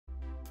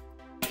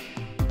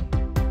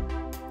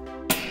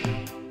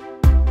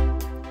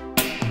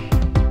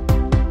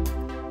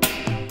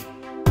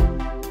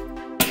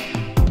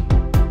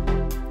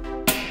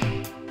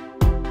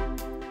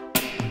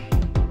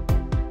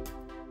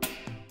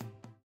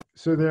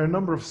So there are a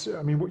number of,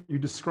 I mean, what you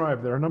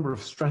described, there are a number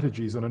of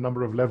strategies on a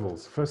number of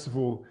levels. First of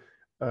all,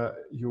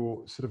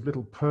 your sort of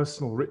little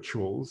personal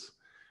rituals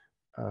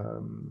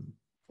um,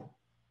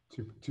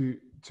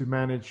 to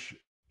manage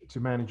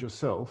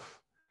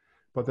yourself,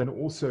 but then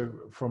also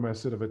from a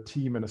sort of a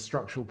team and a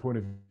structural point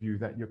of view,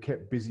 that you're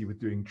kept busy with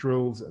doing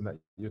drills and that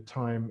your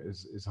time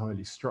is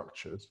highly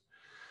structured.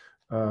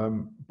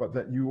 But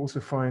that you also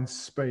find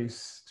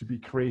space to be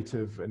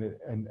creative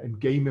and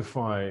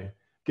gamify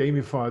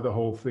the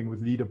whole thing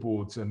with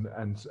leaderboards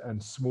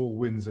and small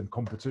wins and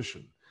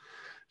competition.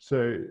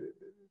 So,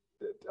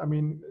 I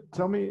mean,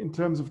 tell me, in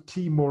terms of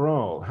team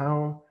morale,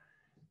 how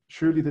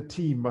surely the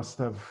team must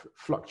have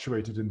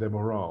fluctuated in their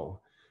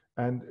morale,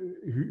 and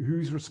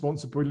whose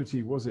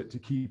responsibility was it to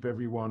keep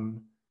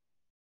everyone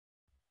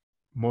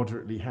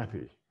moderately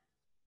happy?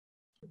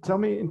 Tell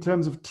me, in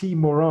terms of team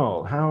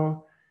morale,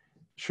 how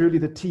surely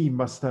the team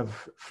must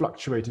have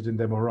fluctuated in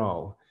their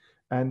morale,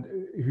 and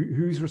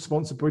whose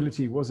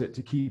responsibility was it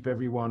to keep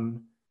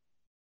everyone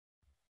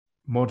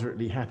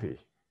moderately happy?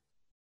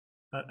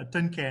 A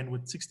tin can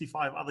with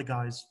 65 other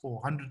guys for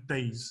 100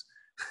 days.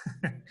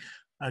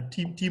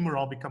 Team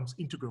morale becomes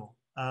integral.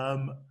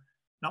 Now,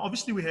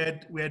 obviously, we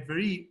had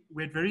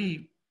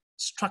very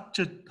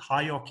structured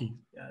hierarchy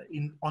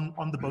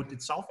on the boat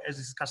itself, as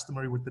is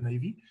customary with the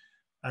Navy.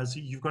 So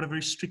you've got a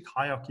very strict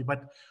hierarchy.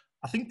 But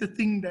I think the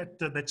thing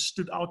that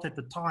stood out at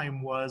the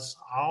time was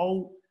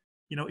how,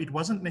 you know, it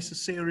wasn't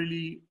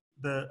necessarily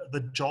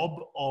the job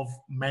of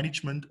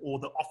management or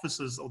the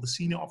officers or the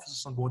senior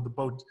officers on board the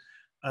boat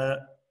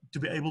to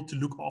be able to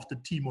look after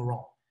team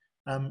morale.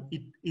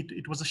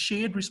 It was a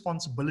shared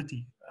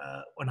responsibility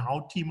on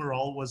how team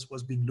morale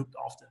was being looked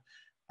after.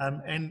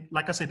 And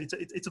like I said,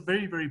 it's a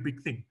very, very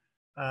big thing.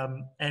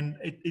 And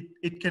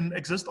it can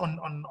exist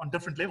on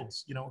different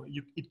levels. You know,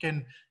 it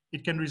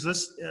can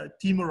resist.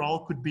 Team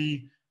morale could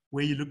be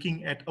where you're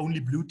looking at only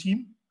blue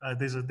team.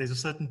 There's a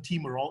certain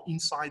team morale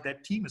inside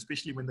that team,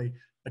 especially when they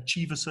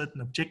achieve a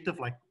certain objective,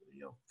 like,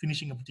 you know,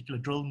 finishing a particular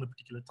drill in a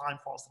particular time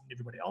faster than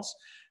everybody else.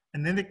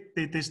 And then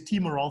there's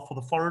team morale for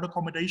the forward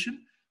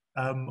accommodation,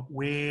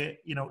 where,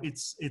 you know,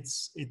 it's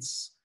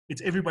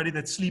everybody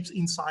that sleeps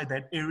inside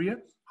that area.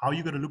 How are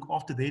you going to look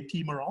after their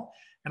team morale?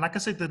 And like I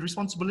said, the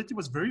responsibility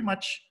was very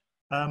much,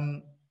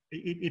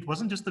 it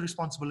wasn't just the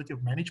responsibility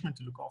of management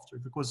to look after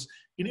it, because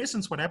in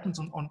essence, what happens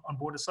on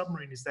board a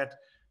submarine is that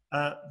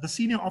the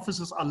senior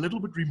officers are a little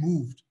bit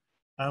removed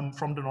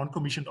from the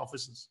non-commissioned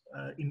officers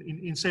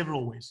in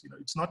several ways. You know,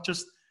 it's not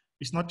just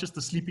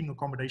the sleeping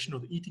accommodation or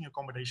the eating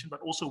accommodation,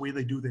 but also where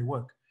they do their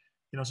work.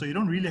 You know, so you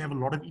don't really have a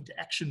lot of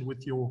interaction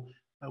with your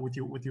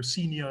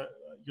senior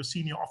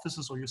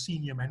officers or your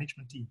senior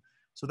management team.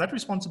 So that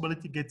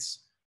responsibility gets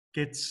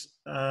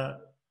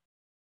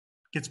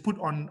put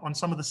on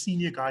some of the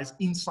senior guys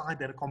inside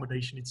that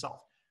accommodation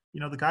itself. You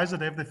know, the guys that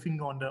have their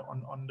finger on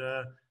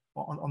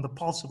the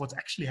pulse of what's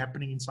actually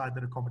happening inside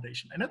that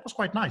accommodation. And that was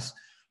quite nice,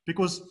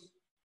 because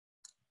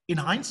in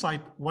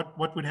hindsight,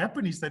 what would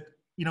happen is that,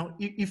 you know,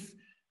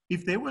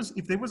 if there was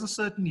a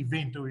certain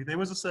event, or if there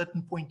was a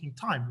certain point in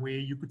time where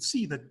you could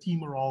see that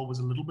team morale was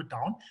a little bit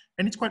down,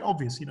 and it's quite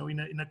obvious, you know, in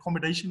an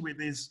accommodation where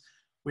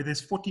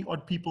there's 40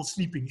 odd people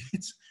sleeping,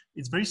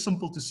 it's very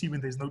simple to see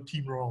when there's no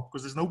team morale,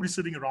 because there's nobody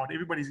sitting around,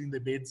 everybody's in their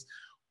beds,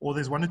 or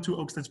there's one or two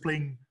oaks that's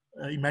playing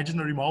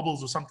imaginary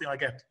marbles or something like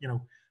that, you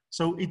know.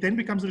 So it then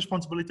becomes the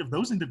responsibility of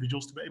those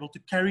individuals to be able to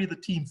carry the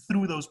team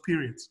through those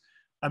periods.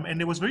 And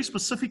there was very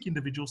specific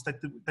individuals that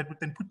would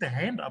then put their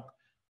hand up,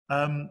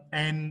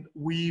 and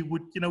we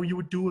would, you know, you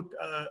would do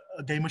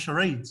a game of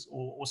charades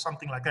or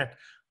something like that.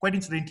 Quite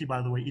incidentally,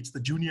 by the way, it's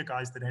the junior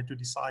guys that had to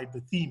decide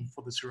the theme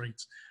for the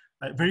charades.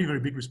 Very, very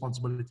big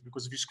responsibility,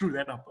 because if you screw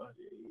that up,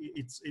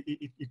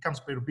 it comes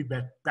with a big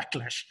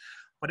backlash.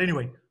 But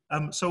anyway,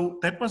 so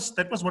that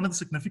was one of the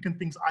significant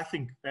things, I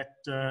think,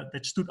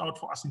 that stood out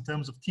for us in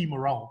terms of team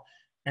morale,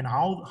 and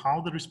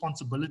how the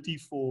responsibility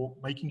for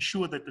making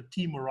sure that the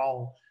team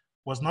morale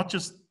was not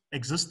just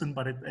existent,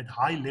 but at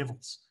high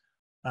levels,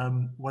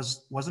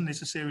 wasn't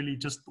necessarily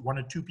just one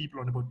or two people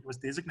on the boat. It was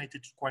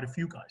designated to quite a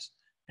few guys,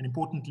 and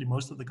importantly,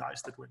 most of the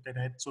guys that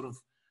had sort of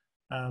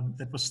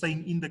that was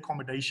staying in the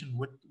accommodation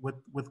with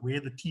where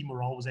the team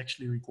morale was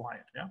actually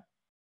required. Yeah.